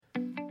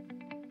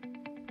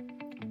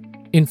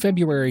In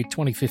February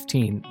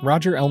 2015,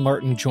 Roger L.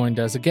 Martin joined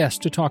as a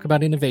guest to talk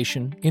about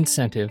innovation,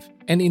 incentive,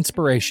 and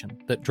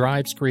inspiration that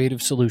drives creative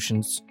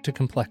solutions to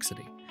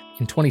complexity.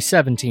 In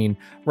 2017,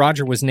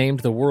 Roger was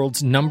named the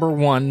world's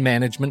 #1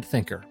 management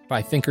thinker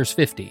by Thinkers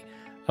 50,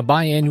 a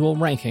biannual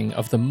ranking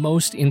of the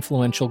most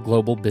influential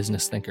global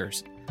business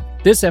thinkers.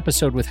 This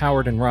episode with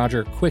Howard and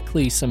Roger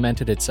quickly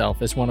cemented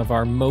itself as one of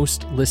our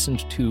most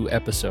listened to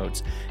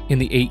episodes in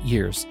the 8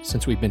 years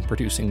since we've been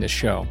producing this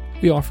show.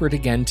 We offer it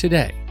again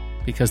today,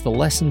 because the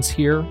lessons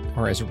here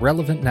are as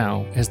relevant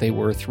now as they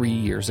were 3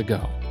 years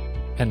ago.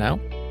 And now,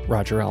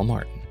 Roger L.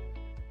 Martin.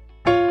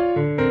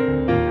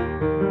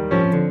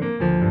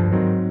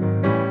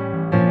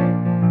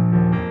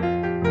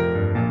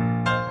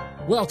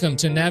 Welcome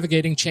to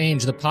Navigating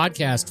Change, the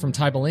podcast from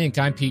Tybal Inc.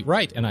 I'm Pete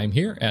Wright, and I'm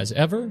here, as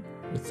ever,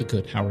 with the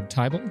good Howard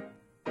Tybal.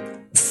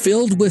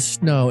 Filled with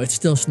snow. It's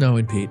still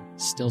snowing, Pete.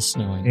 Still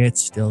snowing. It's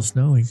still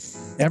snowing.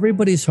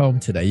 Everybody's home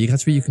today.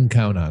 That's what you can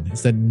count on,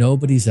 is that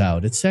nobody's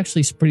out. It's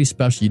actually pretty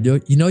special. You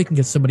know you can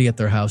get somebody at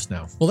their house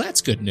now. Well,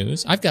 that's good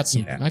news. I've got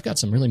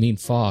some really mean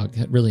fog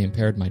that really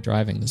impaired my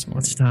driving this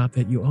morning. Stop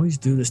it. You always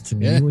do this to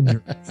me. You and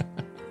your...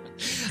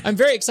 I'm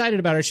very excited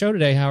about our show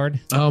today, Howard.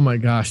 Oh my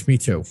gosh, me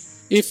too.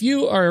 If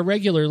you are a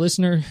regular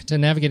listener to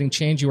Navigating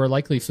Change, you are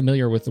likely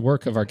familiar with the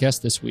work of our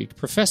guest this week.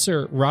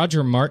 Professor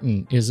Roger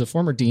Martin is a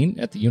former dean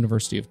at the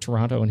University of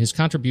Toronto, and his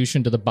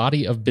contribution to the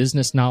body of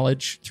business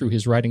knowledge through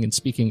his writing and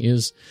speaking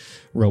is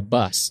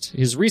robust.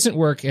 His recent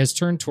work has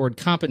turned toward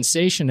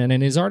compensation, and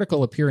in his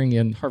article appearing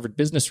in Harvard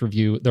Business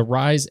Review, The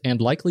Rise and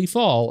Likely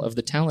Fall of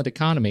the Talent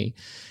Economy,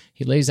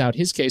 he lays out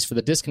his case for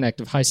the disconnect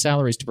of high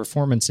salaries to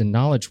performance in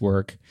knowledge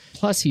work.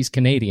 Plus, he's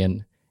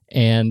Canadian.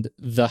 And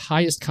the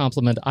highest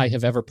compliment I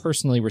have ever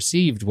personally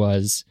received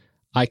was,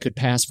 I could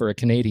pass for a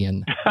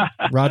Canadian.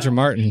 Roger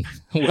Martin,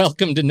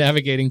 welcome to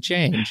Navigating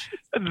Change.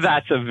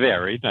 That's a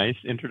very nice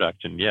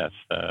introduction. Yes,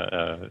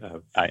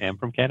 I am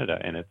from Canada,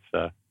 and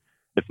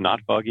it's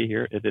not foggy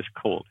here. It is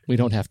cold. We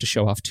don't have to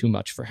show off too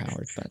much for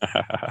Howard.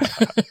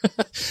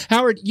 But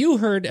Howard, you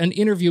heard an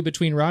interview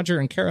between Roger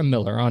and Kara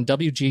Miller on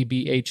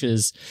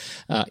WGBH's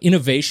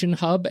Innovation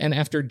Hub, and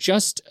after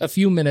just a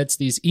few minutes,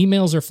 these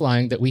emails are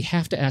flying that we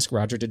have to ask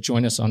Roger to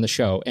join us on the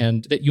show,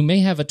 and that you may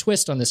have a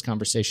twist on this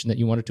conversation that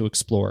you wanted to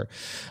explore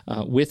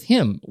with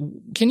him.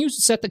 Can you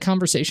set the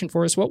conversation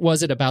for us? What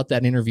was it about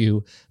that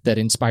interview that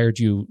inspired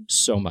you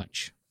so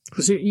much?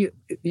 Because you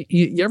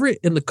ever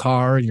in the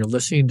car and you're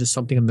listening to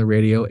something on the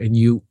radio and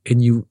you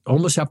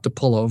almost have to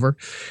pull over?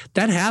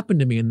 That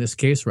happened to me in this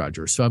case,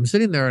 Roger. So I'm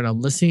sitting there and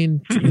I'm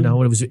listening to, and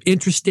it was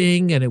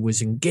interesting and it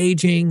was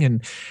engaging.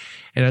 And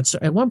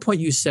at one point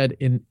you said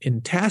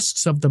in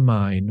tasks of the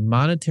mind,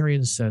 monetary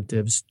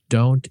incentives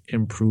don't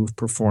improve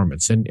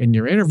performance. And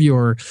your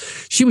interviewer,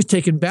 she was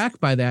taken back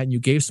by that, and you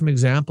gave some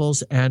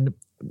examples. And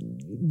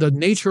the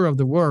nature of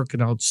the work,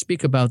 and I'll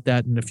speak about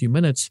that in a few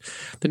minutes,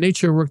 the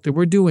nature of work that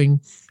we're doing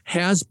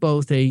has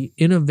both a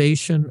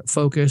innovation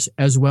focus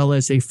as well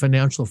as a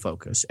financial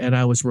focus. And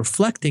I was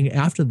reflecting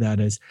after that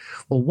as,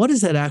 well, what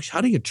is that actually? How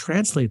do you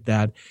translate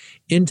that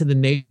into the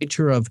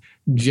nature of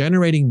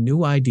generating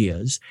new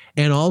ideas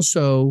and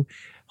also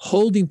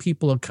holding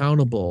people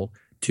accountable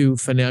to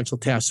financial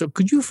tasks? So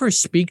could you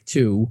first speak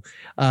to,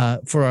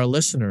 for our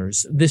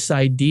listeners, this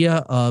idea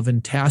of in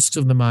tasks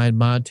of the mind,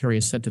 monetary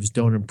incentives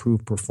don't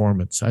improve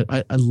performance?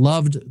 I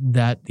loved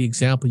that the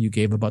example you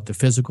gave about the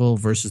physical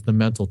versus the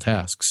mental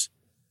tasks.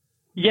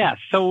 Yeah,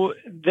 so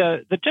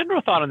the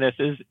general thought on this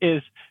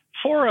is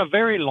for a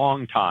very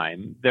long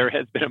time, there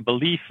has been a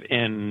belief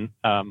in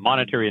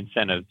monetary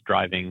incentives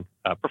driving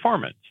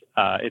performance.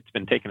 It's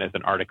been taken as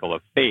an article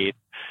of faith,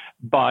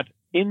 but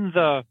in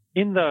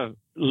the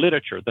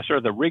literature, the sort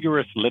of the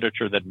rigorous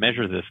literature that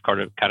measures this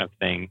kind of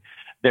thing,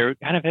 there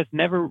kind of has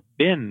never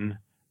been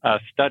a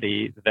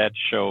study that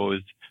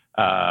shows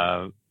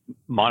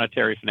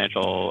monetary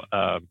financial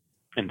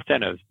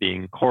incentives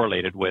being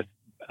correlated with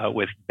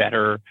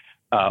better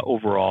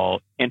overall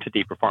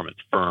entity performance,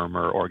 firm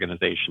or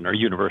organization or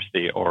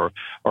university or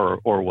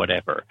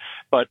whatever.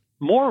 But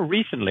more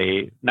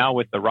recently, now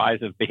with the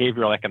rise of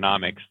behavioral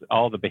economics,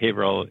 all the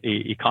behavioral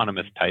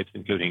economist types,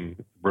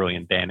 including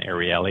brilliant Dan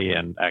Ariely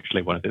and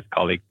actually one of his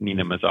colleagues,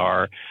 Nina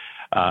Mazar,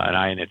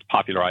 and it's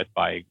popularized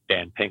by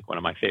Dan Pink, one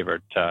of my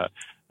favorite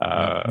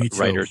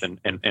writers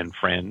and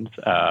friends,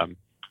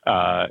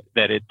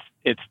 that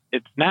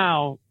it's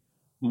now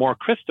more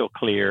crystal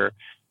clear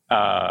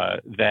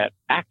that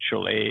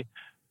actually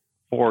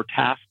for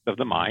tasks of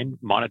the mind,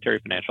 monetary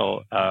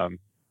financial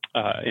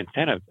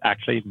incentives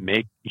actually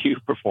make you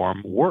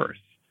perform worse.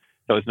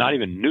 So it's not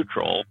even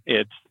neutral.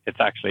 It's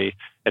actually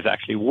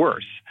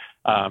worse.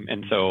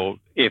 And so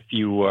if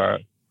you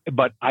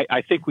but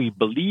I think we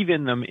believe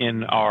in them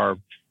in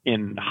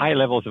high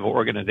levels of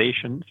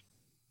organizations.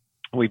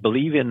 We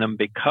believe in them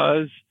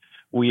because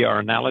we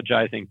are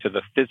analogizing to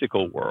the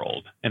physical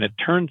world. And it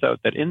turns out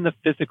that in the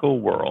physical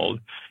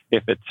world,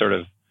 if it's sort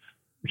of,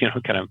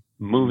 kind of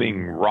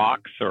moving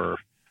rocks or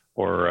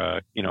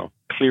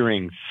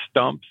clearing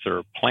stumps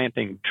or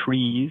planting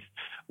trees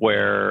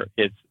where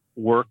it's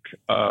work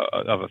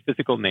of a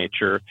physical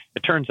nature,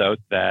 it turns out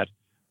that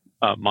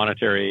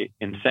monetary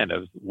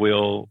incentives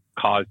will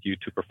cause you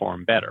to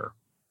perform better.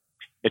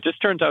 It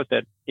just turns out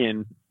that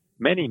in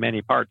many,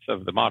 many parts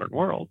of the modern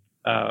world,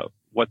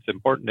 what's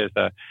important is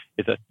a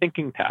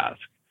thinking task.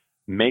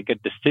 Make a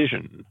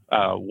decision.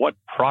 What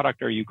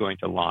product are you going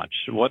to launch?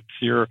 What's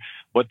your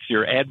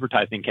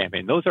advertising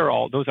campaign? Those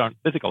aren't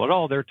physical at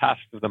all. They're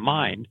tasks of the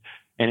mind.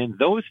 And in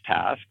those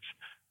tasks,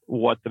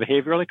 what the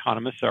behavioral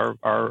economists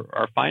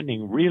are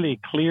finding really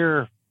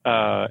clear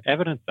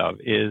evidence of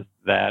is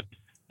that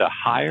the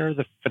higher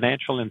the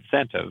financial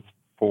incentive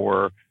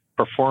for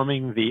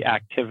performing the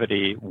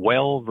activity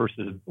well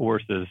versus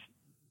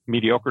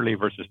mediocrely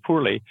versus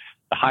poorly,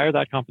 the higher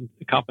that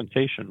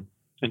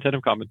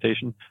incentive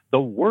compensation, the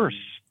worse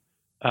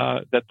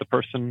that the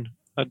person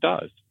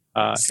does.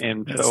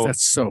 And so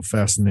that's so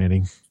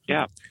fascinating.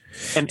 Yeah,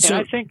 and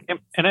I think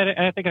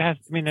it has.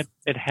 I mean,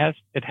 it has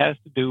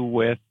to do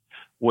with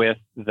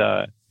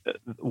the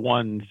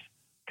one's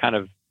kind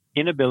of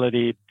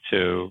inability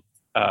to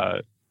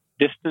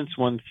distance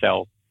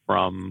oneself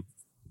from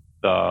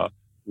the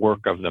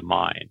work of the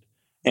mind.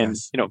 And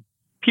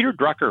Peter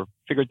Drucker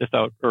figured this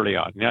out early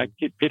on.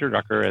 Peter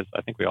Drucker, as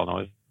I think we all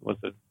know, was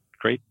a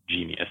great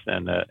genius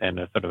and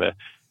a sort of a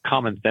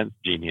common sense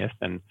genius.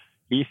 And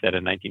he said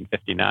in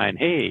 1959,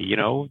 "Hey,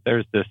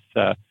 there's this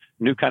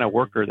new kind of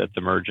worker that's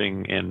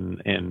emerging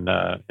in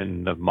the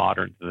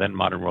then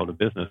modern world of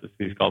business.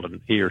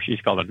 He or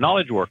she's called a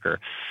knowledge worker,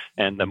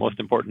 and the most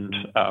important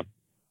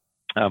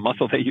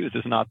muscle they use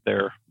is not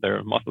their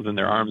muscles in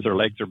their arms or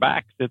legs or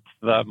backs. It's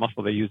the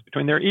muscle they use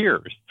between their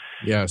ears."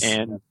 Yes.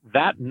 And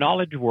that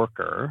knowledge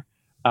worker,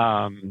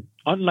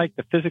 unlike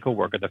the physical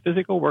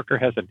worker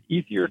has an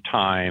easier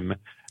time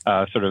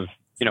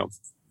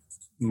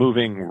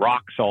moving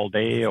rocks all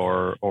day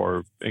or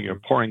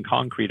pouring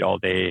concrete all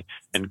day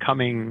and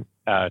coming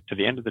to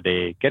the end of the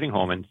day, getting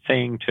home and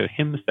saying to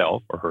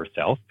himself or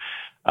herself,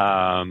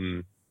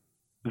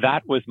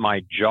 that was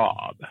my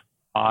job.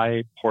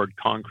 I poured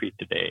concrete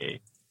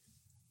today.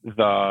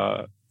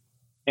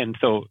 And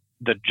so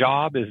the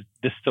job is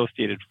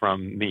dissociated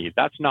from me.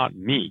 That's not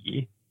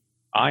me.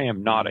 I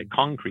am not a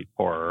concrete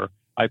pourer.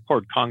 I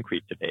poured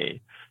concrete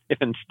today.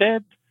 If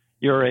instead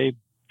you're a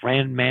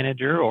brand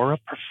manager or a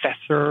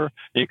professor,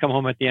 and you come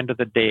home at the end of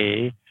the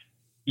day,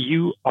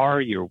 you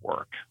are your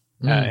work.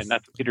 And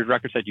that's what Peter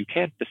Drucker said. You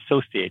can't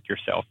dissociate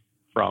yourself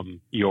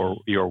from your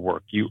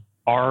work. You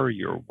are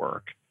your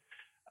work.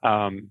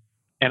 And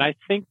I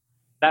think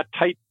that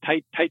tight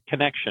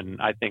connection,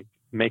 I think,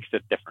 makes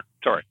it different.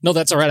 Sorry. No,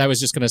 that's all right. I was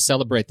just going to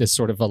celebrate this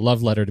sort of a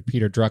love letter to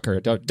Peter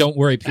Drucker. Don't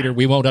worry, Peter.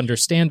 We won't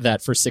understand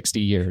that for 60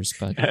 years.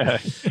 But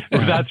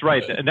that's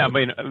right. I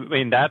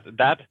mean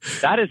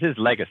that is his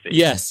legacy.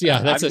 Yes,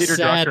 yeah, that's a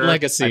sad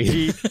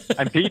legacy.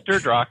 I'm Peter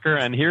Drucker,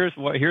 and here's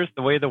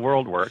the way the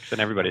world works. And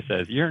everybody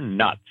says you're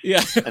nuts.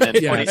 Yeah.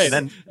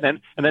 And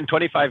then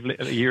 25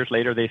 years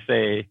later, they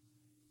say,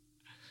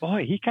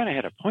 "Boy, he kind of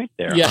had a point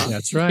there." Yeah, huh?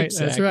 That's right.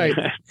 Exactly. That's right.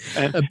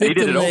 And he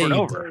did delayed. it over and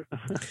over.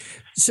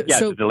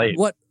 So delayed.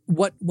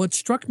 What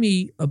struck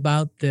me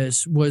about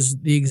this was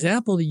the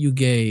example that you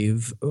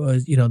gave.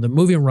 The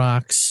moving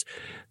rocks,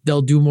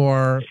 they'll do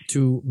more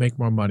to make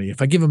more money.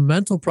 If I give a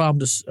mental problem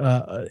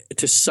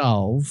to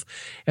solve,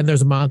 and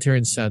there's a monetary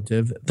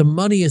incentive, the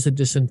money is a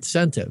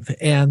disincentive,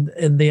 and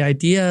the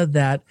idea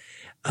that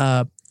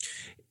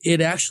it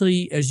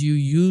actually, as you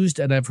used,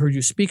 and I've heard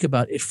you speak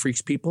about, it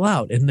freaks people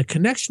out. And the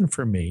connection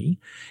for me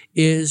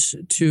is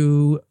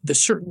to the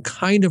certain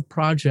kind of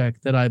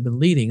project that I've been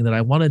leading that I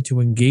wanted to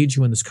engage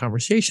you in this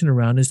conversation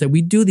around, is that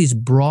we do these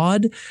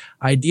broad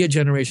idea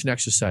generation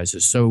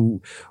exercises. So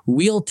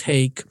we'll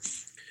take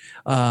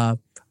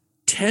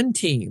 10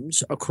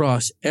 teams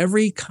across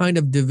every kind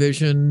of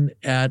division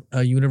at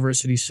a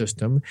university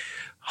system.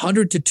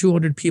 100 to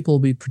 200 people will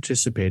be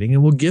participating,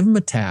 and we'll give them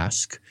a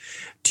task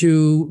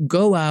to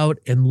go out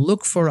and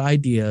look for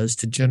ideas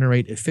to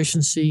generate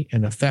efficiency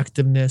and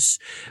effectiveness,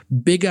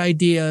 big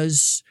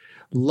ideas,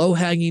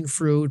 low-hanging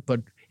fruit,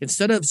 but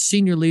instead of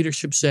senior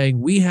leadership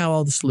saying, we have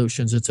all the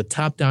solutions, it's a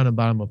top-down and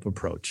bottom-up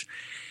approach.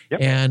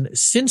 Yep. And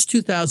since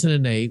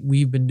 2008,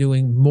 we've been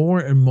doing more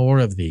and more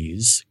of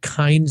these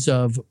kinds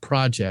of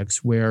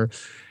projects where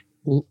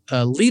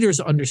leaders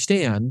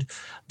understand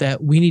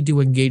that we need to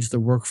engage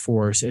the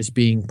workforce as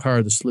being part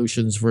of the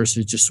solutions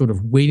versus just sort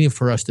of waiting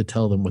for us to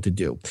tell them what to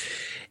do.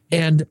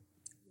 And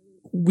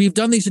we've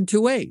done these in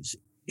two ways.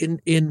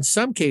 In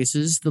some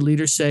cases, the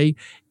leaders say,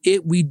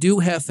 we do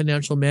have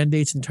financial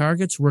mandates and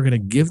targets. We're going to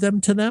give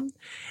them to them.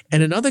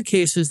 And in other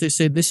cases, they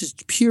say, this is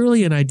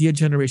purely an idea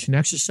generation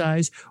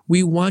exercise.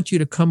 We want you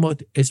to come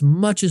with as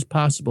much as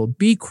possible.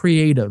 Be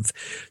creative.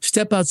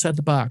 Step outside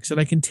the box. And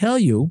I can tell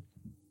you,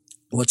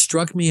 what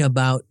struck me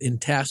about in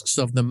tasks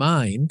of the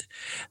mind,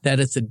 that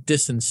it's a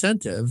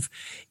disincentive,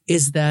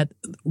 is that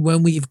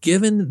when we've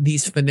given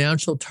these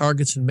financial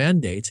targets and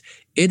mandates,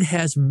 it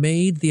has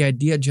made the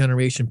idea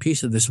generation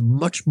piece of this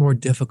much more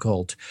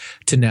difficult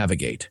to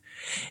navigate.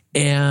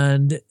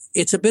 And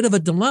it's a bit of a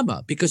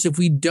dilemma because if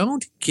we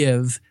don't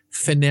give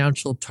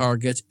financial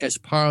targets as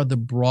part of the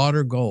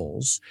broader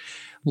goals,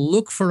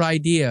 look for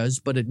ideas,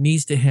 but it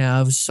needs to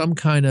have some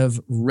kind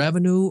of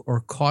revenue or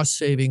cost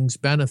savings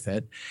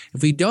benefit.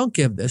 If we don't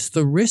give this,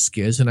 the risk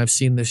is, and I've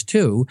seen this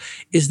too,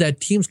 is that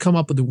teams come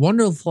up with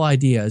wonderful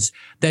ideas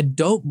that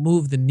don't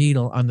move the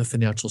needle on the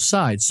financial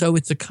side. So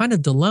it's a kind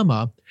of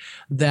dilemma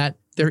that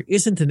there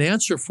isn't an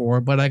answer for,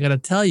 but I got to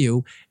tell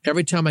you,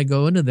 every time I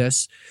go into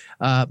this,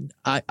 I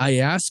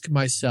ask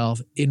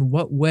myself, in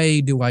what way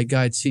do I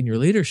guide senior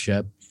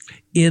leadership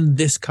in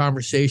this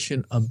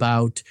conversation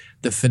about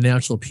the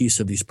financial piece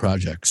of these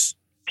projects?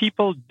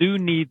 People do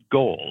need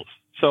goals.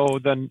 So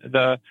then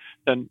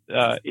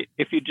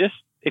if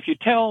you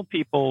tell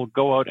people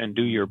go out and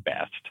do your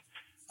best,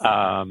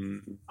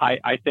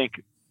 I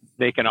think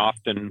they can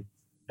often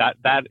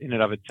that in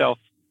and of itself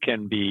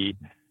can be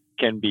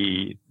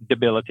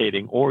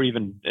debilitating or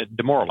even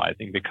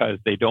demoralizing because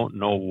they don't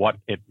know what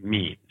it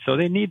means. So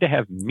they need to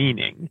have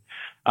meaning.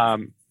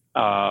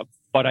 But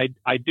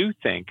I do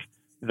think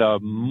the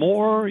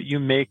more you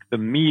make the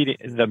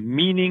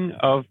meaning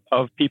of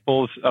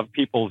people's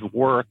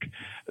work,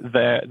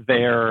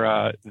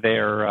 their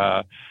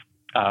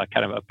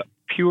kind of a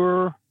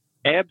pure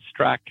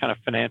abstract kind of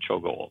financial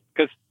goal,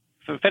 because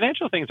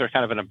financial things are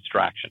kind of an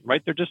abstraction,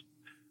 right? They're just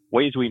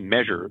ways we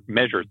measure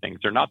things.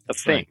 They're not the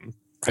thing.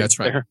 Right. That's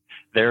right.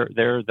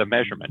 They're the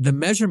measurement. The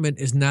measurement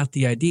is not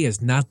the idea,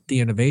 is not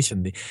the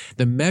innovation.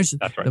 The measure,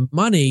 That's right. The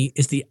money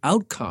is the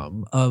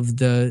outcome of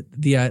the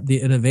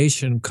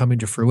innovation coming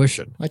to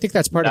fruition. I think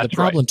that's part of the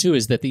problem too,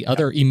 is that the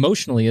other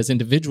emotionally as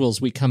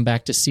individuals, we come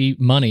back to see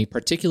money,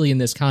 particularly in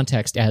this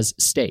context, as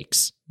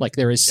stakes. Like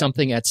there is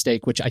something at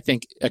stake, which I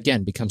think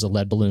again becomes a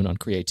lead balloon on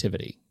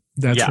creativity.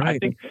 That's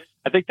right.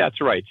 I think that's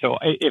right. So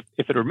if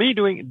it were me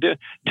doing it,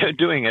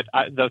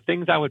 the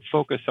things I would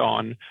focus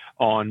on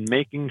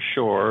making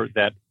sure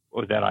that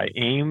I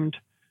aimed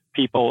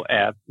people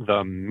at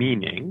the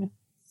meaning.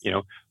 You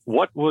know,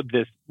 what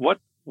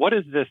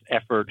is this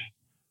effort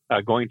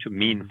going to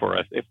mean for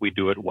us if we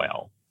do it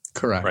well?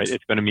 Correct. Right.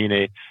 It's going to mean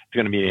a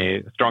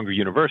stronger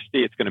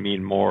university. It's going to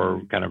mean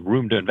more kind of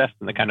room to invest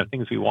in the kind of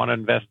things we want to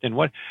invest in.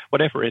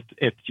 Whatever.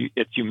 It's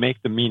you make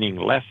the meaning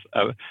less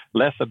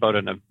about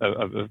an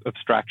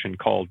abstraction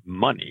called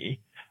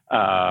money,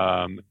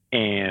 and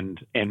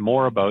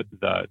more about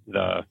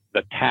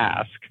the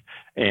task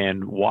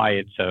and why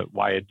it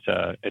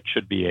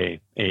should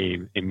be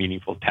a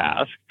meaningful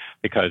task.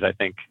 Because I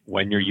think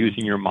when you're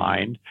using your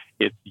mind,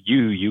 it's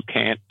you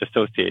can't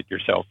dissociate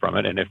yourself from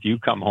it. And if you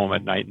come home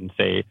at night and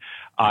say,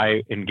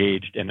 I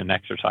engaged in an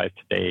exercise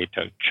today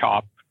to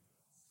chop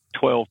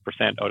 12%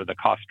 out of the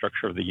cost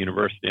structure of the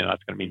university, and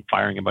that's going to mean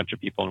firing a bunch of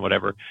people and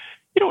whatever,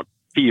 you don't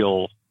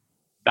feel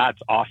that's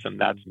awesome,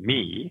 that's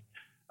me.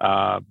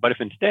 But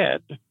if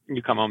instead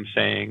you come home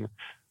saying,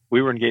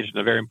 we were engaged in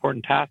a very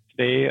important task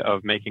today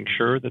of making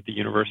sure that the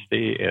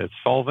university is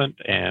solvent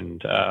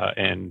and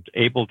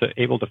able to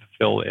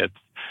fulfill its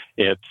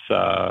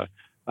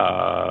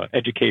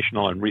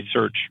educational and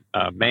research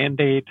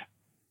mandate.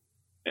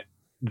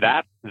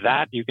 That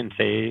you can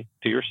say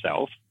to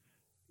yourself,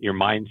 your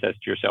mind says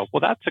to yourself, well,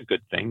 that's a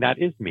good thing. That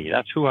is me.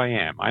 That's who I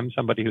am. I'm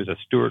somebody who's a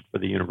steward for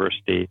the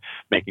university,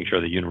 making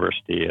sure the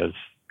university is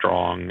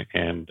strong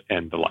and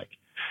the like.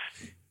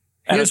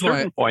 At a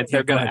certain point,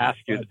 they're going to ask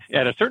you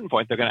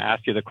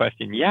the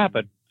question, yeah,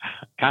 but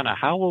kind of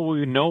how will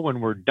we know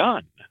when we're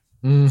done?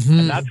 Mm-hmm.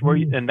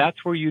 And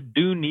that's where you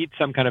do need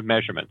some kind of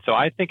measurement. So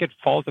I think it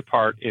falls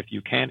apart if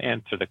you can't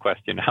answer the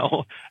question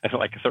how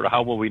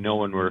will we know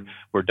when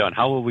we're done?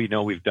 How will we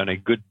know we've done a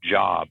good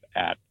job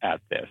at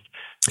this?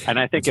 And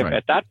I think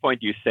at that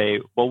point you say,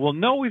 well, we'll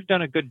know we've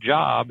done a good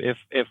job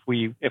if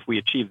we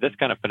achieve this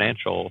kind of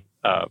financial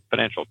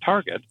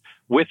target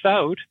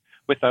without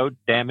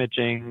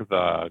damaging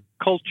the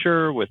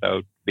culture,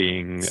 without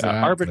being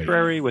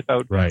arbitrary,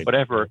 without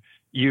whatever.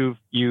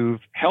 You've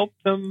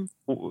helped them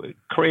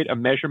create a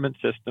measurement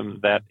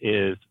system that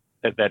is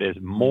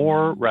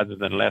more rather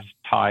than less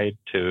tied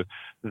to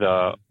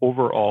the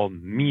overall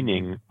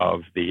meaning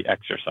of the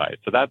exercise.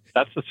 So that's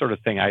the sort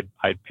of thing I'd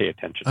pay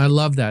attention to. I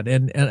love that.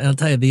 And I'll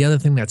tell you, the other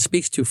thing that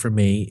speaks to for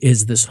me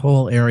is this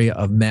whole area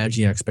of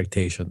managing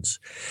expectations.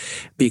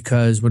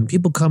 Because when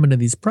people come into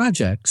these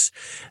projects,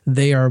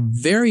 they are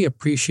very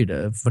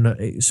appreciative.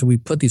 So we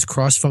put these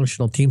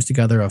cross-functional teams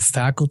together of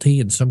faculty,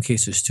 in some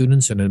cases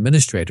students and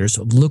administrators,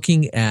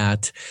 looking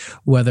at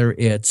whether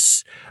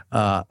it's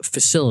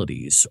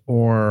facilities,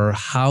 or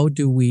how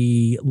do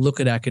we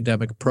look at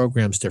academic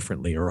programs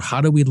differently, or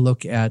how do we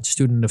look at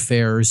student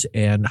affairs,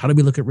 and how do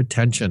we look at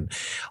retention?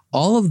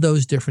 All of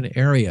those different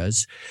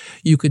areas,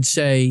 you could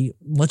say,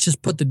 let's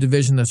just put the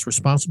division that's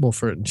responsible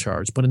for it in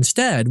charge. But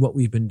instead, what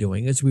we've been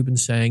doing is we've been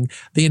saying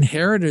the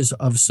inheritors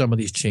of some of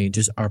these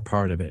changes are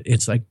part of it.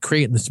 It's like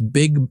creating this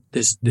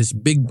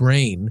big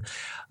brain,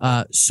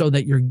 so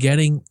that you're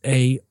getting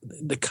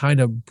the kind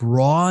of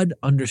broad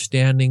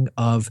understanding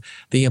of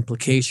the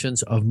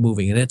implications of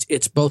moving. And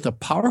it's both a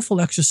powerful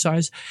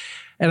exercise,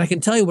 and I can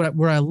tell you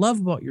what I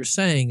love about what you're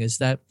saying is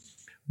that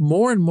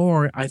more and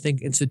more, I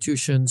think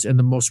institutions, and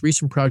the most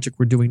recent project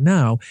we're doing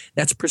now,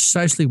 that's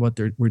precisely what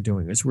we're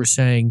doing, is we're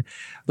saying,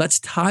 let's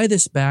tie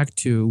this back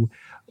to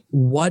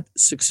what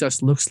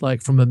success looks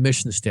like from a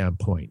mission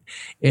standpoint.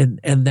 And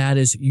that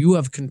is, you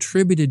have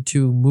contributed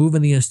to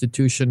moving the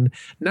institution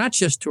not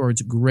just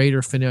towards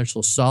greater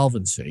financial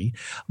solvency,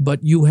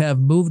 but you have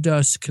moved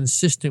us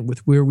consistent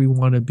with where we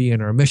want to be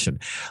in our mission.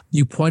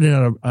 You pointed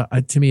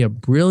out to me a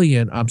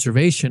brilliant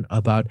observation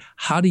about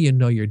how do you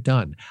know you're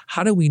done?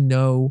 How do we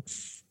know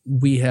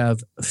we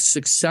have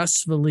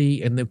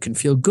successfully and can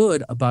feel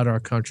good about our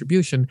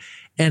contribution?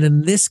 And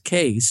in this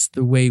case,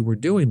 the way we're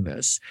doing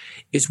this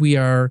is we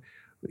are,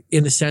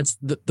 in a sense,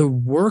 the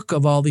work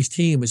of all these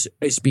teams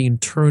is being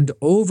turned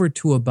over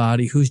to a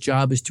body whose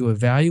job is to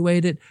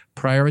evaluate it,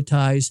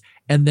 prioritize,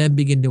 and then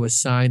begin to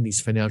assign these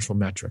financial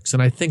metrics.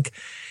 And I think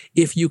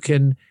if you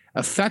can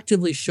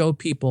effectively show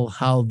people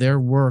how their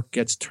work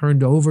gets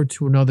turned over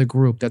to another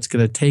group that's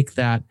going to take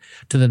that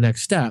to the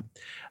next step,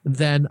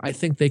 then I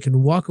think they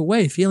can walk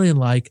away feeling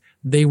like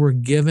they were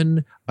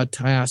given a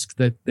task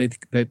that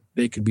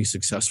they could be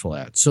successful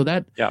at. So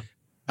that, yeah.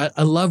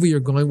 I love where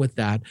you're going with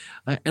that.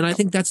 And I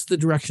think that's the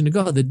direction to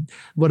go.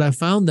 What I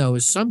found, though,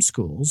 is some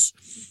schools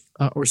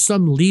or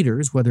some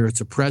leaders, whether it's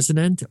a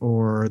president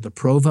or the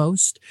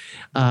provost,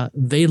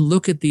 they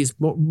look at these,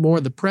 more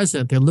the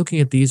president, they're looking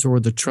at these, or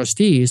the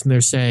trustees, and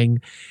they're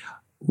saying,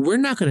 we're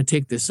not going to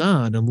take this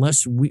on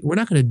unless we're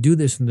not going to do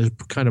this in this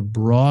kind of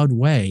broad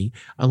way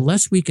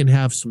unless we can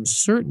have some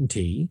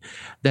certainty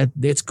that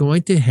it's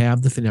going to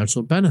have the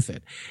financial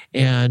benefit.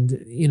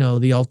 And, you know,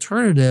 the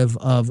alternative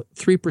of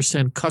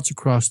 3% cuts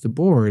across the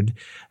board,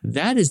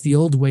 that is the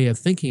old way of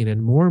thinking.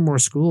 And more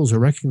schools are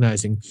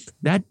recognizing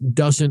that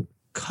doesn't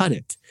cut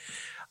it.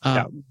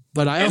 Yeah.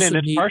 But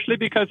it's partially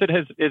because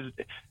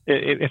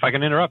if I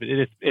can interrupt,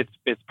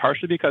 it's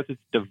partially because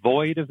it's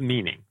devoid of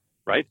meaning.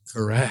 Right?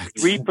 Correct.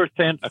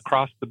 3%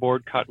 across the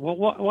board cut. Well,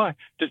 why?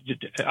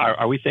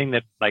 Are we saying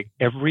that like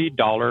every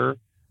dollar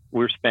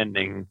we're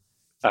spending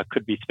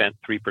could be spent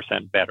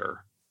 3%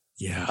 better?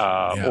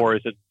 Yeah. Or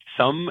is it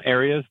some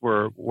areas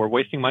we're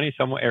wasting money,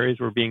 some areas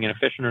we're being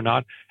inefficient or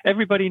not?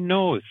 Everybody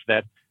knows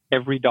that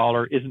every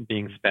dollar isn't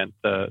being spent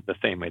the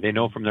same way. They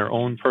know from their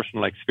own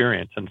personal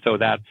experience. And so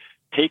that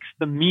takes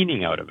the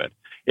meaning out of it.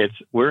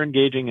 We're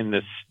engaging in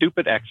this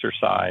stupid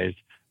exercise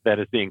that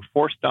is being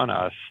forced on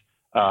us,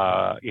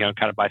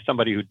 kind of by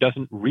somebody who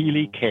doesn't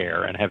really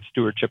care and have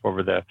stewardship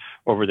over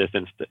this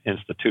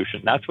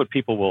institution. That's what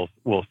people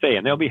will say,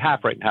 and they'll be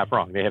half right and half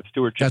wrong. They have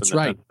stewardship. That's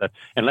right. Sense that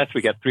unless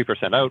we get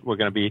 3% out, we're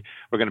going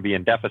to be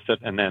in deficit,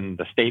 and then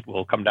the state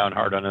will come down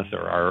hard on us,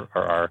 or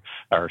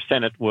our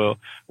Senate will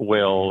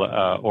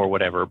or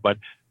whatever. But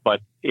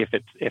if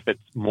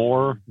it's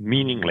more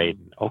meaning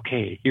laden,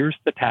 okay, here's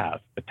the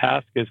task. The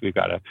task is we've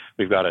got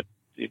to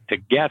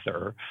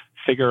together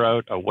figure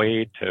out a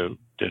way to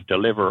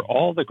deliver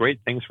all the great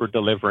things we're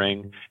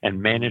delivering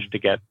and manage to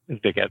get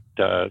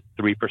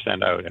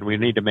 3% out. And we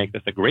need to make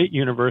this a great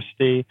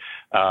university,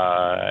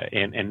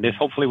 and this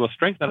hopefully will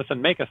strengthen us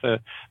and make us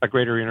a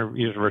greater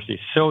university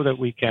so that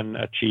we can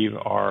achieve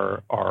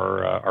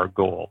our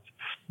goals.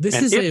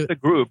 If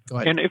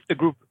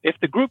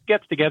the group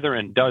gets together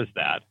and does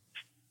that,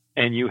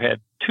 and you had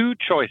two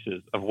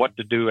choices of what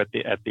to do at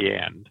the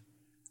end.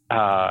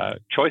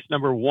 Choice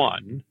number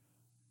one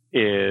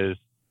is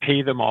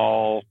pay them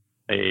all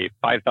a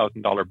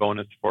 $5,000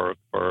 bonus for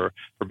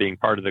being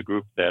part of the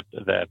group that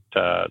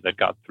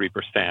got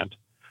 3%,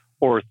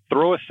 or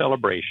throw a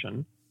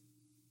celebration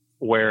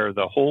where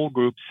the whole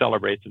group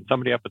celebrates and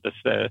somebody up at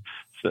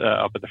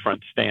the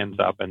front stands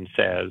up and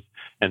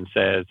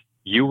says,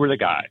 you were the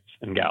guys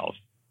and gals.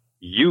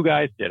 You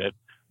guys did it.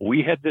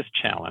 We had this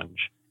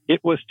challenge. It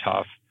was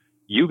tough.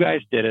 You guys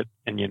did it,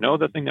 and you know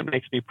the thing that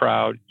makes me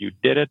proud? You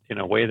did it in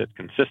a way that's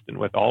consistent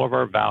with all of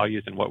our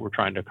values and what we're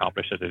trying to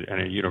accomplish at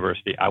a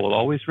university. I will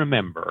always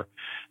remember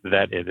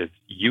that it is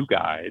you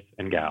guys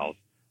and gals.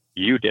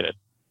 You did it.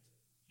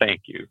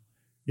 Thank you.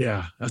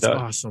 Yeah, that's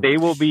awesome. They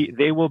will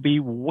be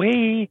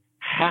way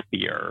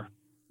happier.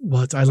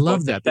 Well, I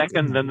love that.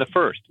 Second than the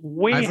first.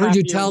 I've heard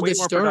you tell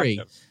this story.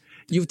 Productive.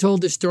 You've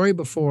told this story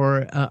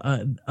before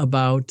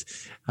about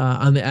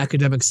on the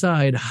academic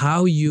side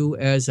how you,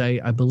 as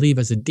I believe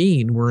as a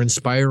dean, were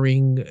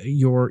inspiring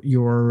your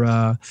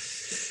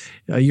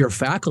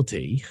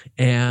faculty,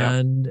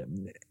 and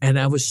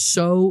I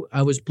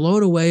was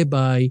blown away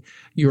by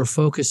your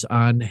focus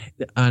on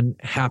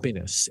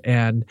happiness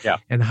and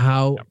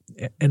how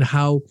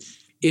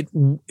it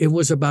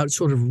was about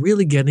sort of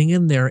really getting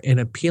in there and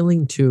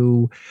appealing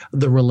to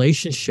the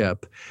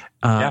relationship.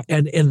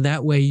 And in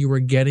that way, you were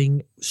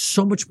getting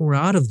so much more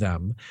out of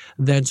them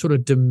than sort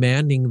of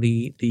demanding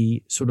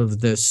the sort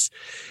of this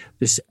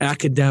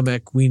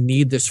academic, we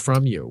need this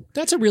from you.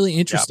 That's a really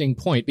interesting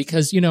point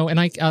because, and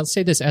I'll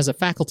say this as a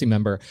faculty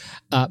member,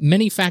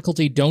 many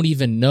faculty don't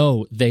even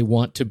know they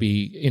want to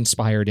be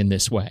inspired in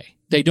this way.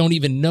 They don't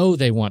even know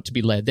they want to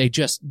be led. They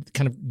just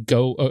kind of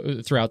go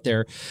throughout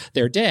their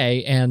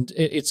day, and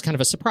it's kind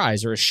of a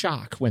surprise or a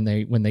shock when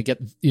they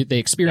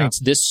experience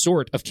this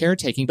sort of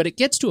caretaking. But it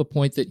gets to a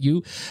point that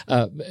you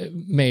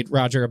made,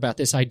 Roger, about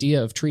this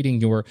idea of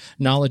treating your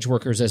knowledge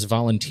workers as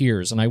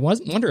volunteers, and I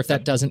wonder if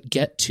that doesn't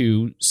get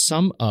to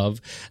some of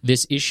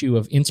this issue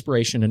of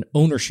inspiration and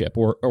ownership,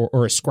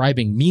 or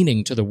ascribing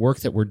meaning to the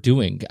work that we're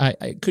doing.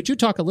 Could you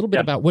talk a little bit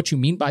about what you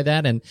mean by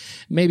that? And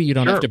maybe you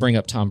don't have to bring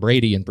up Tom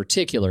Brady in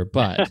particular,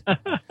 but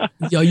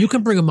you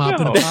can bring him up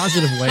in a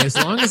positive way as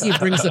long as he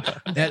brings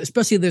that,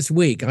 especially this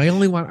week. I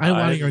want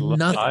to hear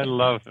nothing. I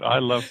love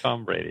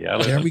Tom Brady.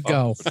 There we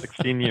go. For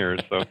 16 years.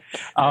 So,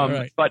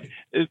 right. But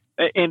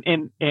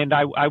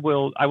I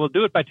will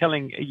do it by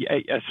telling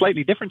a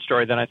slightly different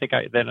story than I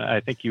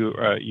think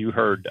you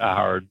heard,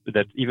 Howard.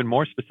 That's even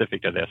more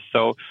specific to this.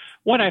 So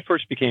when I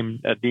first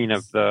became dean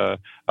of the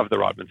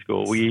Rodman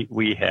School,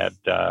 we had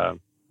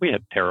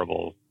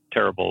terrible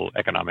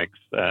economics.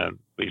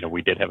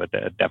 We did have a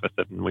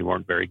deficit, and we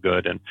weren't very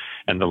good, and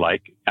the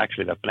like.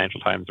 Actually, the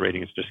Financial Times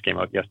ratings just came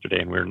out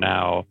yesterday, and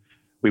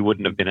we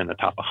wouldn't have been in the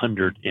top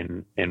 100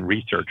 in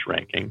research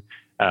ranking,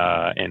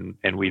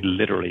 and we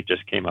literally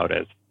just came out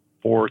as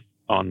 4th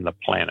on the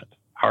planet.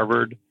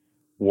 Harvard,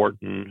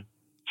 Wharton,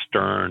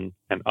 Stern,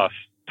 and us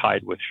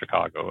tied with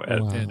Chicago as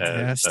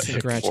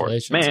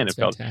Congratulations. Man, it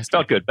felt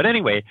good. But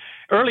anyway,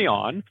 early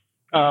on,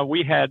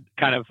 we had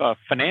kind of a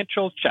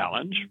financial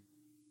challenge.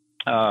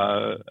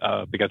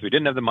 Because we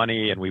didn't have the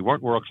money and we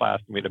weren't world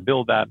class, and we had to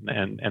build that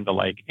and the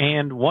like.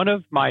 And one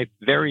of my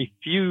very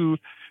few,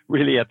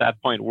 really at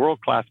that point, world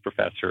class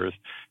professors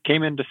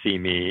came in to see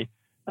me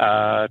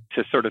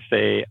to sort of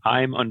say,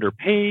 I'm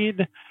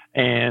underpaid,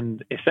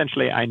 and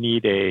essentially I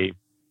need a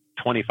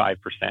 25%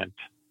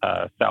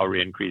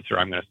 salary increase, or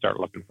I'm going to start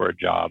looking for a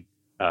job,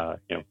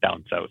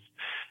 down south.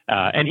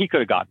 And he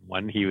could have gotten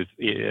one. He was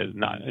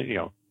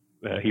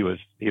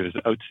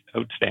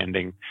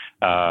outstanding.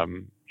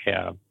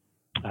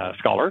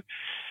 Scholar.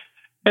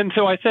 And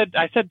so I said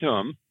to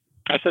him,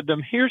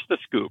 here's the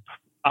scoop.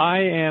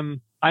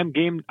 I'm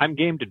game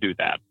to do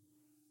that.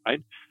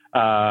 Right.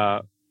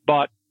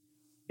 But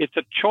it's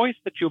a choice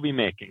that you'll be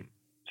making.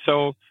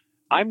 So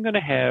I'm going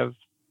to have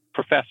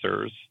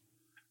professors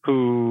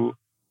who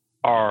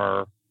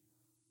are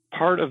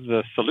part of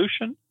the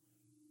solution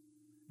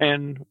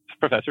and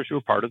professors who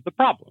are part of the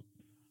problem.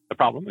 The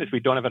problem is we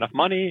don't have enough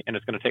money, and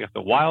it's going to take us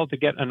a while to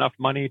get enough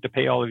money to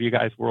pay all of you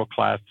guys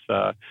world-class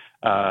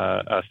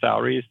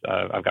salaries.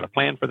 I've got a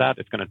plan for that.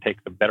 It's going to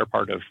take the better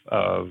part of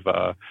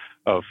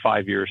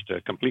 5 years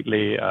to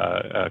completely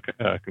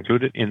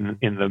conclude it.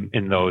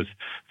 In those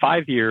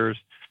 5 years,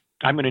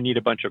 I'm going to need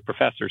a bunch of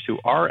professors who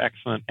are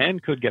excellent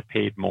and could get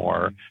paid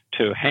more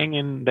to hang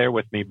in there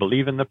with me,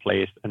 believe in the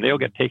place, and they'll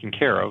get taken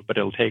care of. But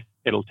it'll take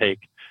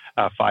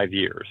 5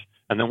 years.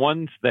 And the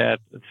ones that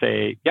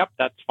say, "Yep,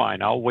 that's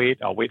fine. I'll wait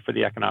for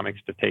the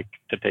economics to take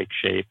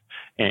shape,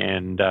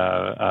 and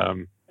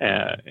that's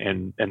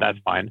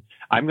fine.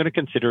 I'm going to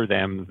consider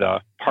them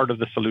the part of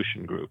the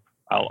solution group.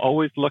 I'll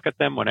always look at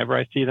them whenever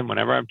I see them.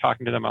 Whenever I'm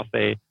talking to them, I'll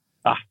say,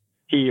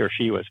 he or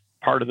she was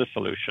part of the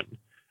solution."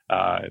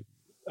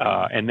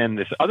 And then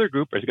this other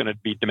group is going to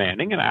be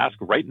demanding and ask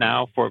right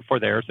now for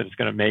theirs, and it's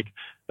going to make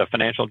the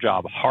financial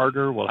job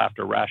harder. We'll have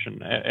to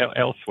ration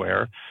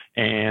elsewhere,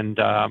 and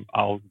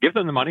I'll give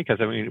them the money because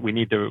we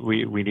need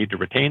to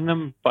retain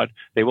them, but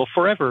they will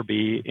forever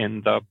be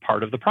in the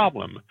part of the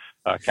problem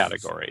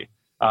category.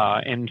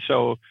 And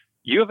so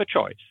you have a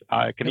choice.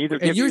 I can either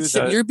give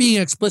you're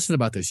being explicit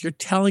about this. You're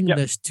telling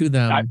this to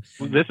them.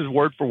 This is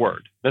word for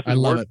word. This is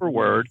word for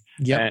word.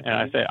 Yep. And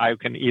I say I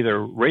can either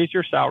raise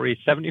your salary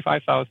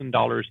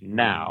 $75,000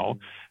 now,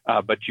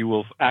 but you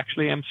will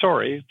actually, I'm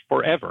sorry,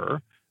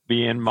 forever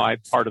be in my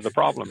part of the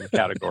problem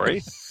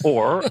category,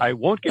 or I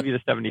won't give you the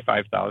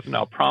 $75,000.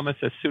 I'll promise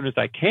as soon as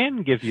I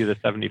can give you the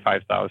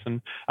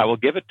 $75,000, I will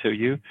give it to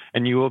you,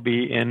 and you will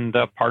be in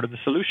the part of the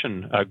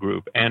solution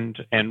group. And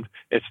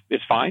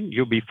it's fine.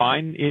 You'll be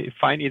fine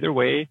either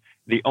way.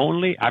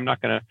 I'm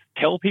not going to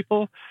tell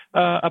people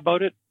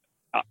about it.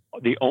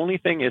 The only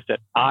thing is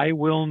that I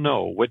will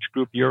know which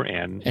group you're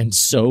in, and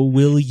so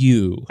will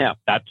you. Yeah,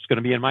 that's going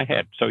to be in my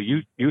head. So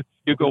you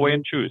go away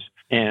and choose.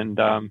 And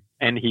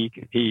he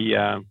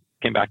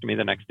came back to me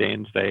the next day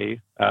and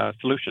say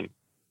solution.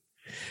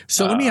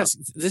 So let me ask.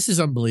 This is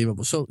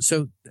unbelievable. So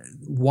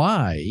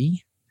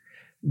why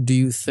do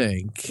you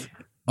think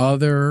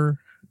other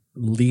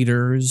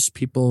leaders,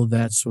 people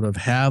that sort of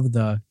have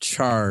the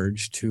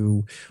charge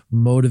to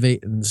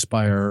motivate and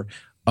inspire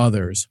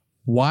others,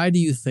 why do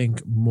you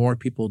think more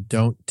people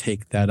don't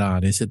take that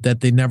on? Is it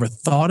that they never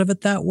thought of it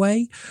that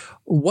way?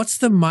 What's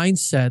the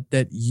mindset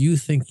that you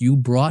think you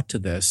brought to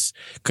this?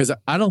 Because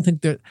I don't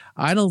think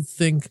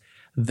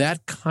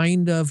that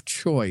kind of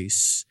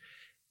choice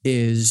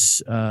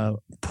is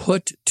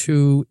put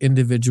to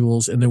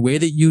individuals in the way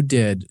that you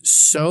did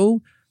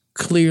so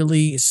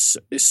clearly,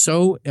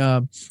 so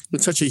in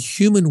such a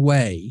human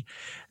way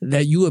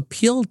that you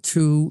appeal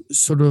to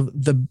sort of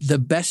the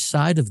best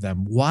side of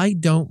them. Why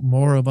don't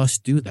more of us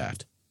do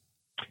that?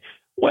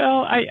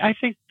 Well, I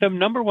think the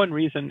number one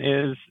reason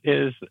is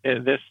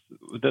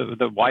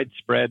the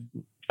widespread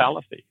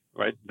fallacy,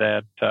 right?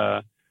 That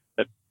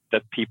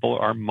people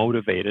are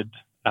motivated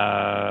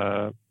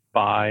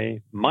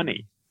by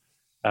money.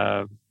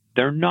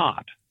 They're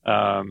not.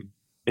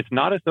 It's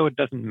not as though it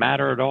doesn't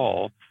matter at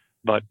all,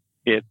 but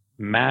it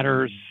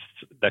matters.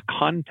 The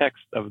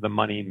context of the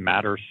money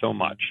matters so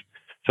much.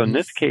 So in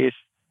this case,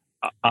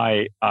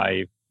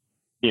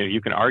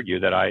 you can argue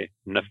that I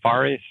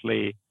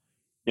nefariously,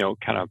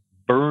 kind of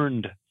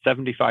burned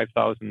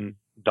 $75,000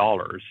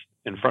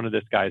 in front of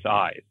this guy's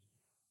eyes,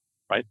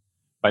 right?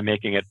 By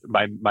making it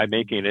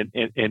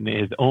in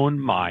his own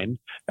mind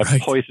a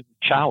poisoned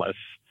chalice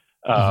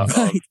of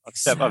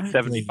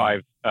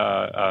 $75,000.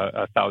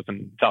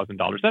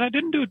 And I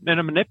didn't do it in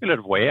a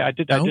manipulative way. I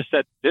just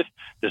said this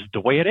is the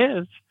way it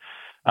is.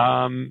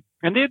 And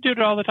they do it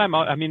all the time.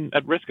 I mean,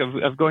 at risk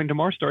of going to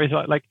more stories,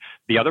 like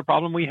the other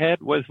problem we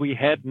had was we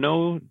had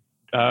no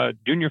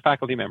junior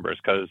faculty members,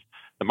 because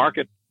the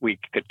market, we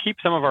could keep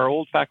some of our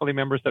old faculty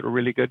members that were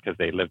really good because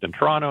they lived in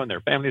Toronto and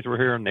their families were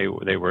here and they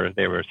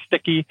were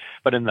sticky.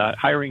 But in the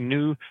hiring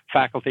new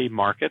faculty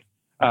market,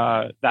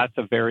 there's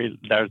a very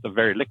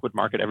liquid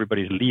market.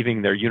 Everybody's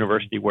leaving their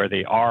university where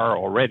they are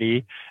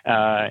already,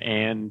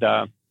 and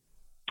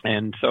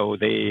so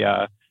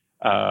they'll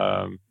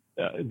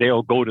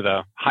go to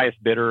the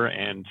highest bidder,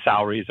 and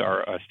salaries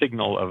are a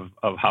signal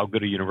of how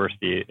good a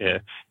university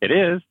it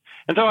is.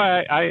 And so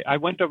I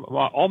went to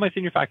all my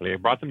senior faculty. I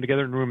brought them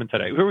together in a room and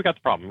said, here we got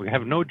the problem. We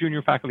have no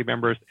junior faculty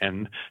members,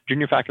 and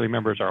junior faculty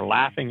members are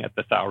laughing at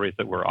the salaries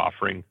that we're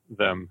offering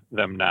them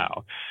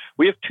now.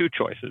 We have two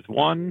choices.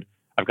 One,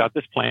 I've got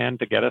this plan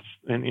to get us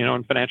in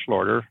financial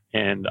order,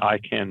 and I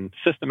can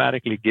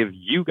systematically give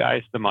you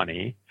guys the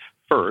money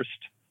first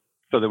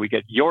so that we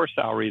get your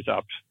salaries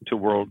up to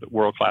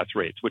world-class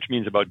rates, which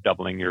means about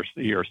doubling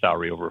your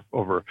salary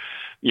over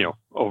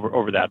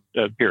that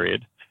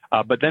period.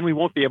 But then we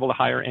won't be able to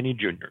hire any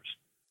juniors.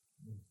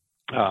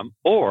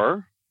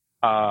 Or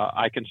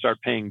I can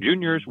start paying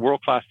juniors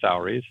world-class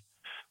salaries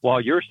while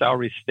your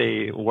salaries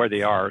stay where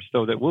they are,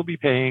 so that we'll be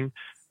paying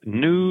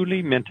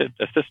newly minted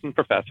assistant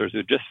professors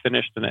who just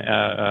finished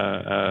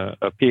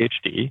a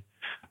PhD.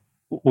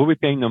 We'll be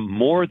paying them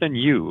more than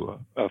you,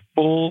 a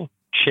full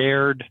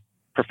chaired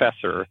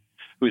professor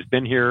who's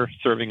been here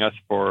serving us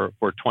for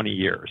 20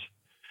 years.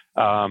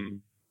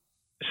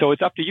 So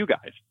it's up to you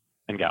guys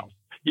and gals.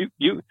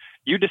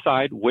 You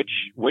decide which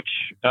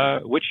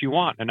you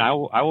want, and I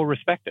will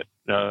respect it.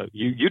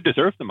 You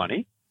deserve the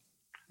money,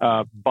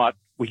 but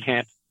we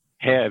can't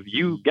have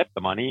you get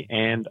the money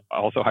and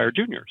also hire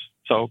juniors.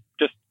 So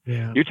just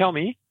you tell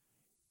me.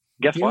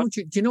 Guess what?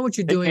 Do you know what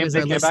you're doing?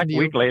 They came back a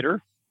week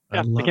later.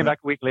 Yeah, they came back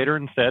a week later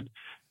and said,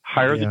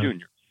 hire the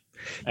juniors.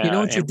 You know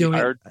what you're doing? We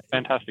hired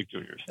fantastic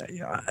juniors.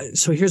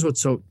 So here's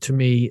what's so to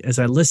me, as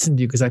I listen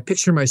to you, because I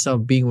picture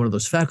myself being one of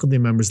those faculty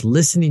members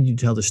listening to you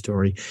tell the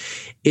story,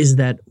 is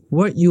that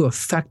what you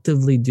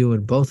effectively do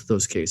in both of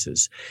those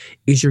cases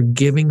is you're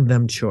giving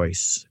them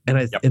choice. And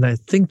I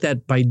think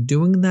that by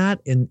doing that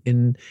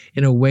in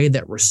a way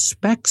that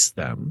respects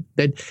them,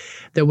 that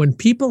when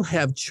people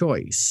have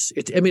choice,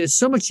 it's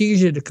so much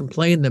easier to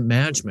complain that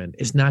management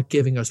is not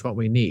giving us what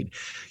we need.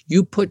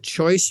 You put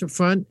choice in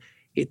front.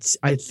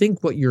 I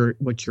think what you're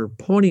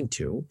pointing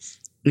to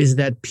is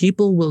that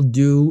people will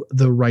do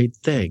the right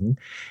thing.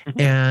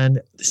 Mm-hmm.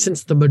 And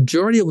since the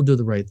majority will do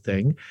the right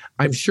thing,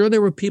 I'm sure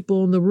there were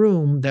people in the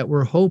room that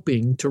were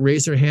hoping to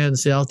raise their hand and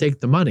say, I'll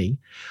take the money.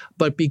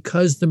 But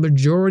because the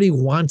majority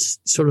wants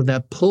sort of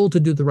that pull to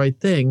do the right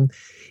thing,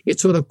 it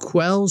sort of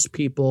quells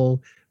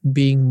people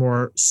being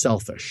more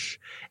selfish,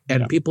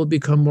 and people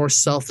become more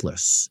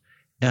selfless.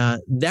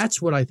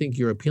 That's what I think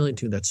you're appealing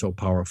to. That's so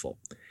powerful.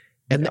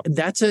 And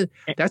that's a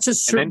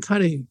certain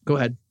kind of, go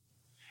ahead.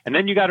 And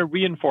then you got to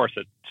reinforce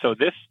it. So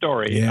this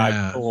story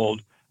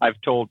I've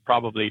told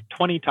probably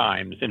 20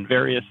 times in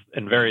various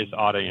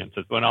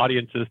audiences. When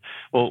audiences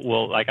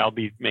will like, I'll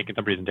be making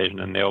some presentation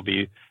and there'll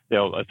be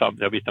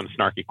some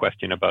snarky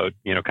question about,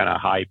 kind of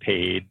high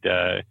paid,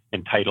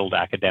 entitled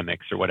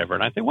academics or whatever.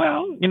 And I say,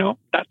 well,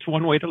 that's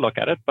one way to look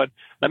at it, but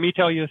let me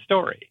tell you a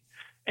story.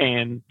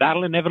 And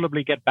that'll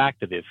inevitably get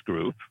back to this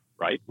group,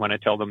 right? When I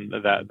tell them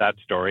that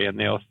story, and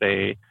they'll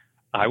say,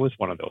 I was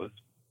one of those.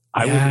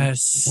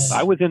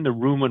 I was in the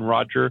room when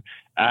Roger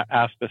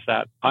asked us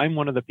that. I'm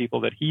one of the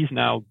people that he's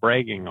now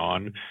bragging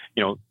on,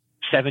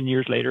 7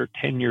 years later,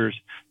 10 years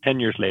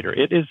later.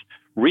 It is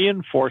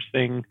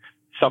reinforcing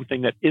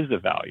something that is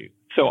of value.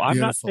 So I'm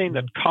not saying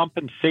that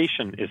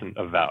compensation isn't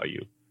of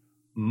value.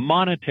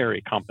 Monetary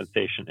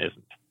compensation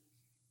isn't.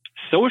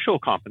 Social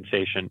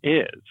compensation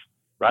is.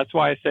 That's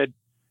why I said,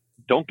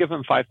 don't give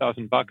them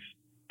 $5,000.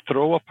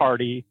 Throw a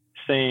party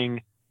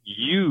saying,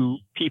 you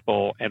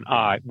people and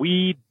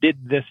we did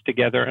this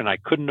together, and I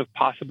couldn't have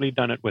possibly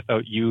done it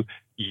without you.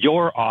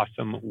 You're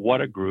awesome.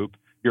 What a group.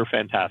 You're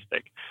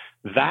fantastic.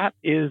 That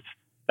is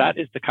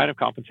the kind of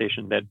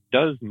compensation that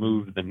does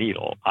move the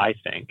needle, I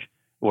think.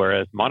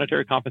 Whereas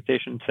monetary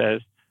compensation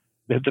says,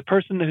 the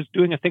person who's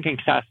doing a thinking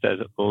task says,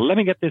 let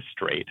me get this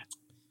straight.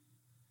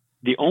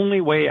 the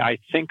only way I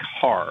think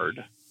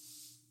hard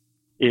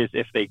is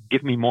if they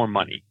give me more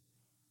money.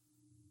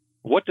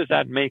 What does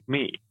that make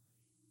me?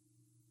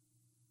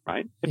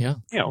 Right? Yeah.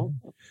 You know,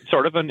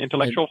 sort of an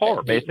intellectual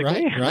whore,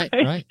 basically. Right.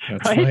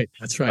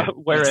 That's right.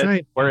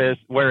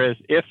 Whereas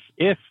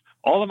if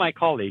all of my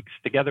colleagues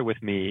together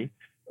with me,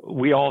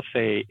 we all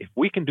say, if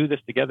we can do this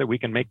together, we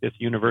can make this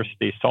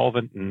university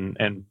solvent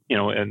and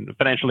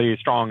financially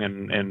strong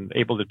and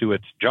able to do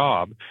its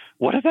job.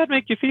 What does that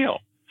make you feel?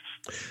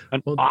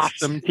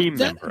 Awesome team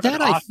member.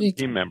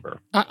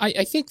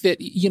 I think that,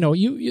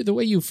 you the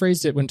way you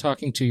phrased it when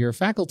talking to your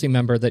faculty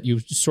member, that you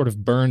sort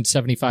of burned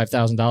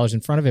 $75,000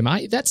 in front of him.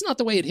 That's not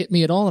the way it hit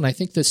me at all. And I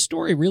think this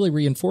story really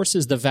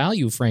reinforces the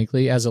value,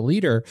 frankly, as a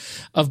leader,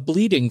 of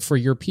bleeding for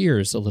your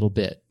peers a little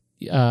bit.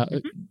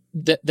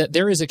 That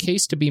there is a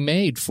case to be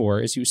made for,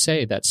 as you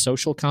say, that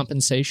social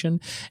compensation,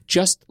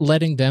 just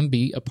letting them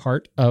be a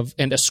part of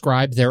and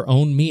ascribe their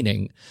own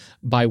meaning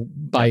by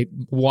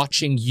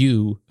watching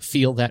you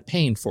feel that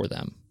pain for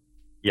them,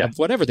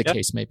 whatever the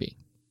case may be.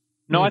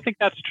 No, I think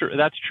that's true.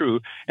 That's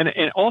true, and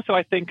also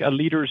I think a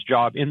leader's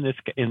job in this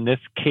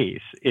case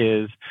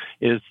is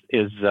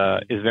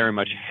very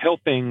much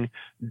helping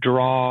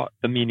draw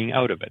the meaning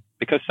out of it,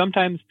 because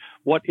sometimes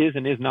what is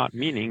and is not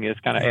meaning is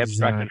kind of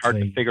abstract and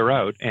hard to figure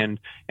out. And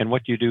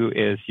what you do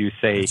is you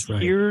say,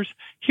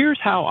 here's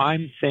how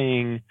I'm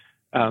saying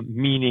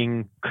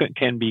meaning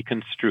can be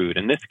construed.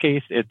 In this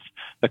case, it's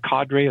the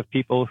cadre of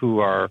people who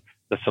are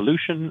the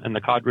solution and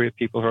the cadre of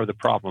people who are the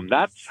problem.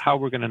 That's how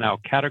we're going to now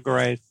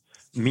categorize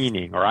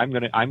meaning, or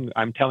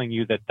I'm telling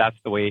you that that's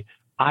the way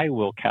I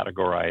will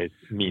categorize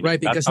meaning. Right,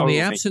 because in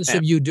the absence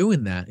of you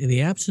doing that, in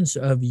the absence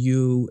of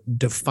you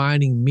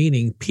defining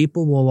meaning,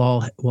 people will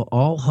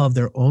all have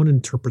their own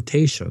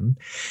interpretation.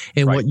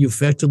 And what you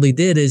effectively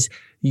did is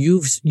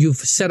you've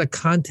set a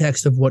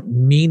context of what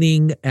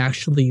meaning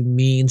actually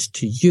means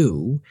to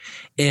you,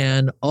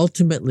 and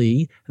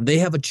ultimately they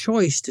have a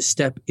choice to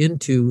step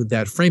into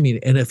that framing.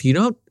 And if you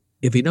don't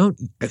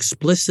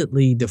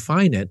explicitly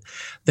define it,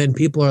 then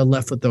people are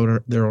left with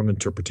their own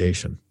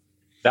interpretation.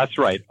 That's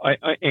right.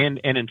 And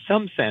in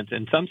some sense,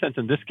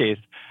 in this case,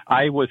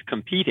 I was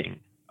competing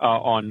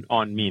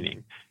on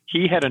meaning.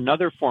 He had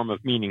another form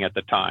of meaning at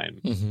the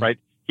time, right?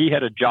 He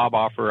had a job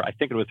offer, I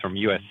think it was from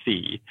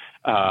USC,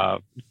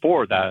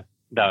 for the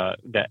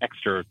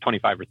extra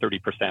 25 or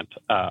 30%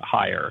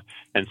 higher.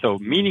 And so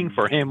meaning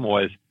for him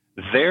was,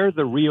 they're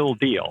the real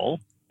deal,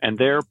 and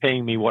they're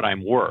paying me what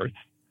I'm worth.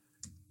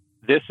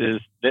 This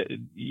is,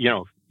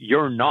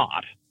 you're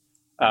not.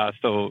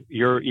 So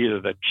you're either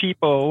the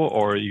cheapo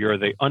or you're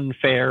the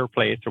unfair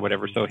place or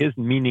whatever. So his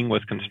meaning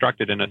was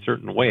constructed in a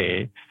certain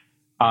way.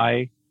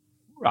 I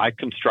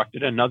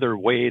constructed another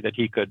way that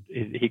he could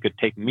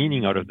take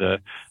meaning out of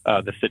the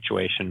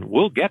situation.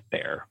 We'll get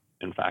there.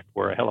 In fact,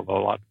 we're a hell of a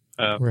lot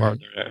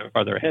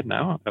farther ahead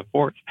now, of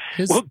course.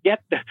 We'll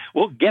get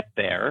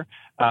there.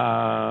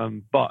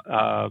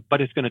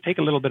 But it's going to take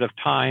a little bit of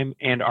time.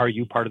 And are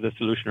you part of the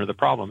solution or the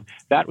problem?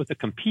 That was a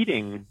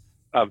competing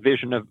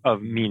vision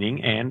of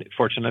meaning, and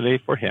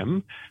fortunately for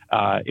him,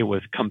 it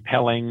was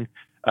compelling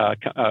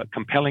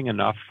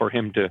enough for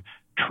him to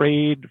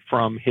trade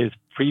from his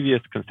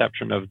previous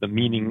conception of the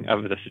meaning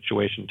of the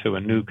situation to a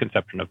new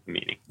conception of the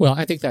meaning. Well,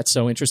 I think that's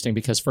so interesting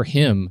because for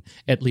him,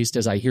 at least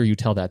as I hear you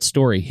tell that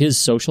story, his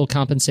social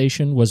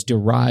compensation was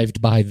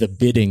derived by the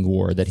bidding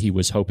war that he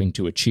was hoping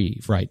to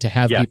achieve, right? To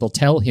have people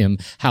tell him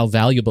how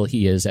valuable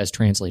he is as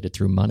translated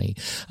through money.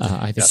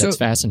 I think that's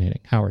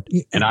fascinating, Howard.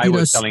 And I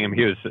was telling him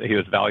he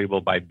was valuable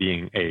by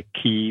being a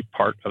key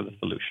part of the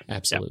solution.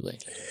 Absolutely.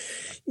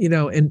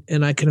 Yeah.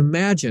 And I can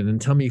imagine,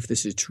 and tell me if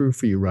this is true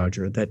for you,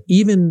 Roger, that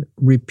even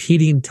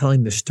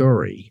telling the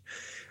story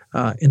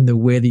in the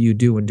way that you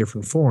do in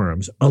different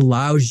forums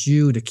allows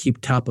you to keep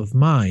top of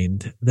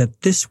mind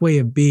that this way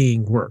of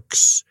being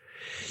works.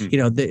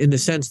 In the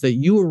sense that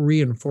you are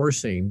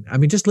reinforcing. I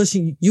mean, just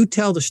listening, you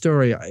tell the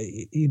story,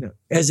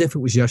 as if it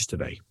was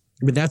yesterday.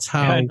 I mean, that's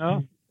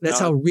how. That's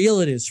how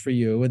real it is for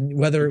you. And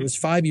whether it was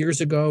 5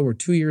 years ago or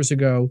 2 years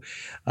ago,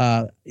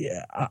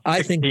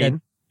 I think that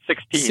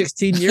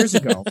 16 years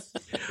ago.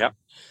 Yep.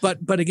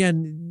 But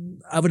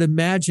again, I would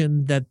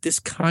imagine that this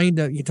kind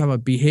of, you talk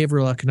about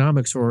behavioral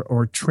economics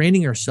or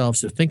training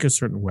ourselves to think a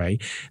certain way.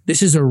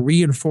 This is a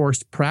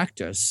reinforced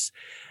practice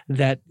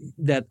that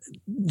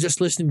just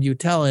listening to you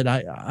tell it,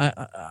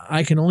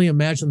 I can only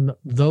imagine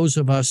those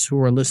of us who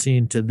are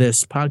listening to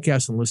this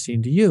podcast and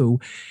listening to you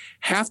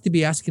have to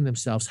be asking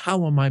themselves,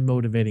 how am I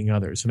motivating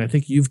others? And I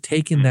think you've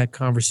taken that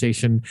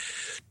conversation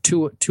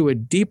to a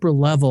deeper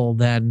level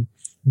than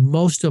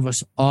most of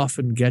us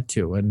often get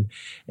to. And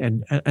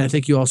I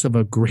think you also have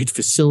a great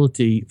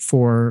facility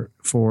for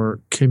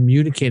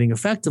communicating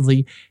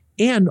effectively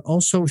and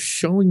also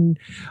showing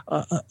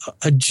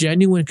a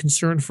genuine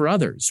concern for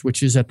others,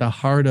 which is at the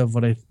heart of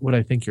what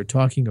I think you're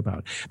talking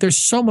about. There's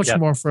so much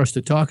more for us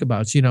to talk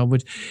about,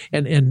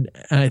 and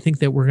I think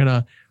that we're going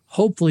to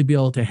hopefully be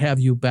able to have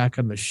you back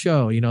on the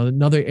show.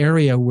 Another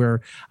area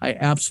where I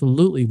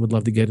absolutely would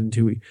love to get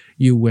into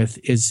you with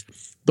is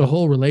the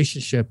whole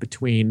relationship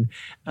between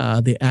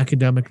the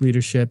academic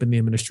leadership and the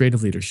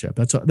administrative leadership.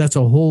 That's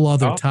a whole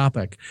other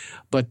topic.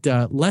 But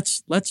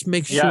let's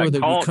make sure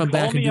that we come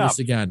back and do this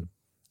again.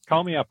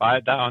 Call me up.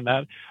 On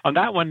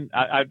that one,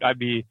 I'd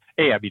be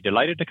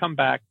delighted to come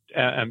back,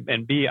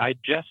 and B, I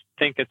just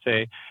think it's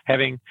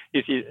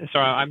so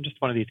I'm just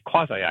one of these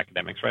quasi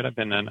academics, right? I've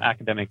been an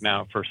academic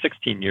now for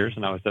 16 years,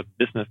 and I was a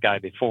business guy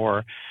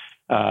before.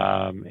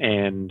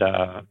 And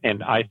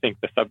I think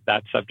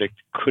that subject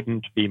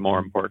couldn't be more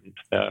important.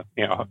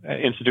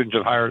 Institutions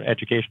of higher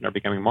education are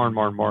becoming more and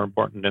more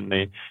important in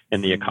the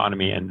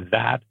economy, and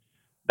that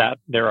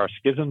there are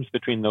schisms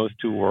between those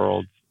two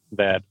worlds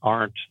that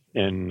aren't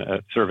in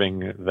serving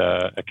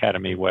the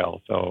academy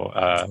well. So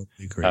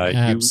you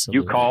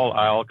call,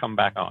 I'll come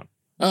back on.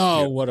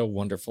 Oh, what a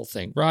wonderful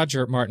thing.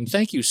 Roger Martin,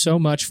 thank you so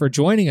much for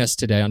joining us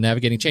today on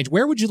Navigating Change.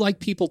 Where would you like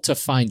people to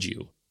find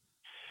you?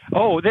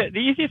 Oh, the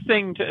easiest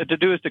thing to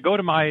do is to go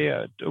to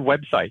my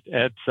website.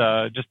 It's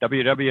just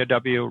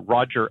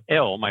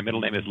www.rogerl, my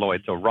middle name is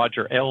Lloyd, so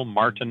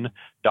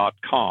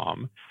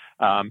rogerlmartin.com.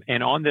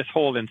 And on this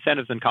whole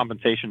incentives and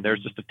compensation,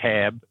 there's just a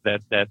tab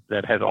that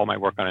has all my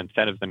work on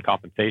incentives and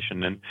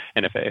compensation. And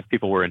if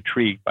people were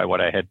intrigued by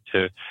what I had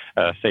to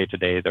say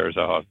today, there's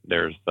a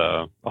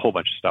whole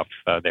bunch of stuff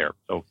there.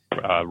 So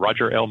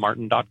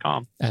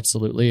rogerlmartin.com.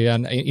 Absolutely.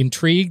 And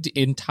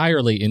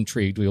entirely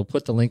intrigued. We will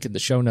put the link in the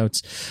show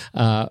notes.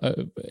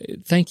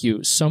 Thank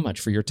you so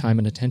much for your time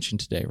and attention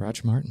today,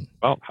 Roger Martin.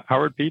 Well,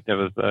 Howard, Pete, it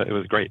was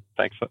great.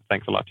 Thanks a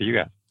lot to you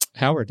guys.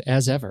 Howard,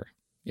 as ever,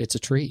 it's a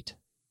treat.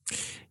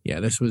 Yeah,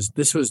 this was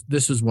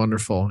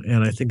wonderful,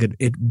 and I think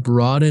it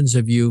broadens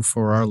a view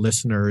for our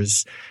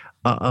listeners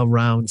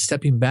around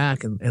stepping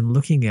back and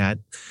looking at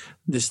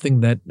this thing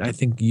that I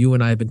think you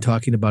and I have been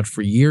talking about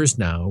for years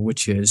now,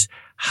 which is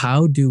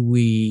how do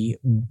we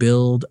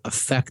build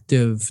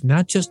effective,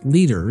 not just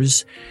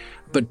leaders,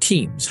 but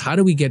teams? How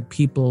do we get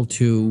people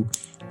to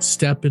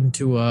step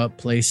into a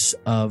place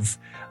of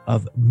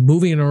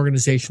moving an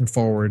organization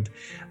forward,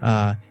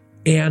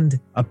 and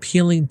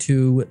appealing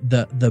to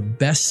the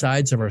best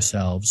sides of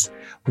ourselves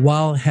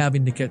while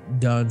having to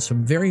get done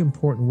some very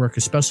important work,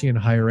 especially in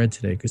higher ed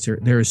today, because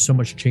there is so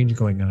much change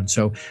going on.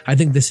 So I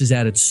think this has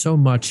added so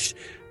much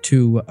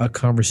to a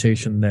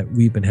conversation that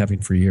we've been having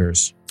for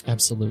years.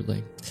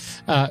 Absolutely.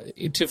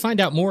 To find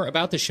out more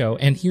about the show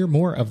and hear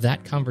more of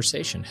that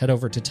conversation, head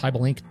over to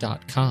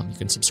TeibelInc.com. You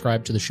can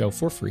subscribe to the show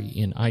for free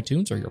in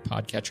iTunes or your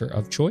podcatcher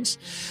of choice.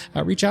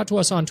 Reach out to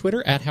us on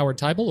Twitter at Howard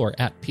Teibel or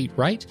at Pete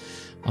Wright.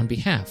 On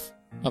behalf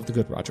of the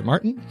good Roger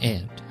Martin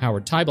and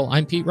Howard Teibel,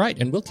 I'm Pete Wright,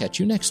 and we'll catch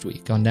you next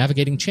week on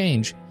Navigating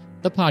Change,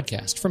 the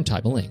podcast from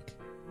Teibel Inc.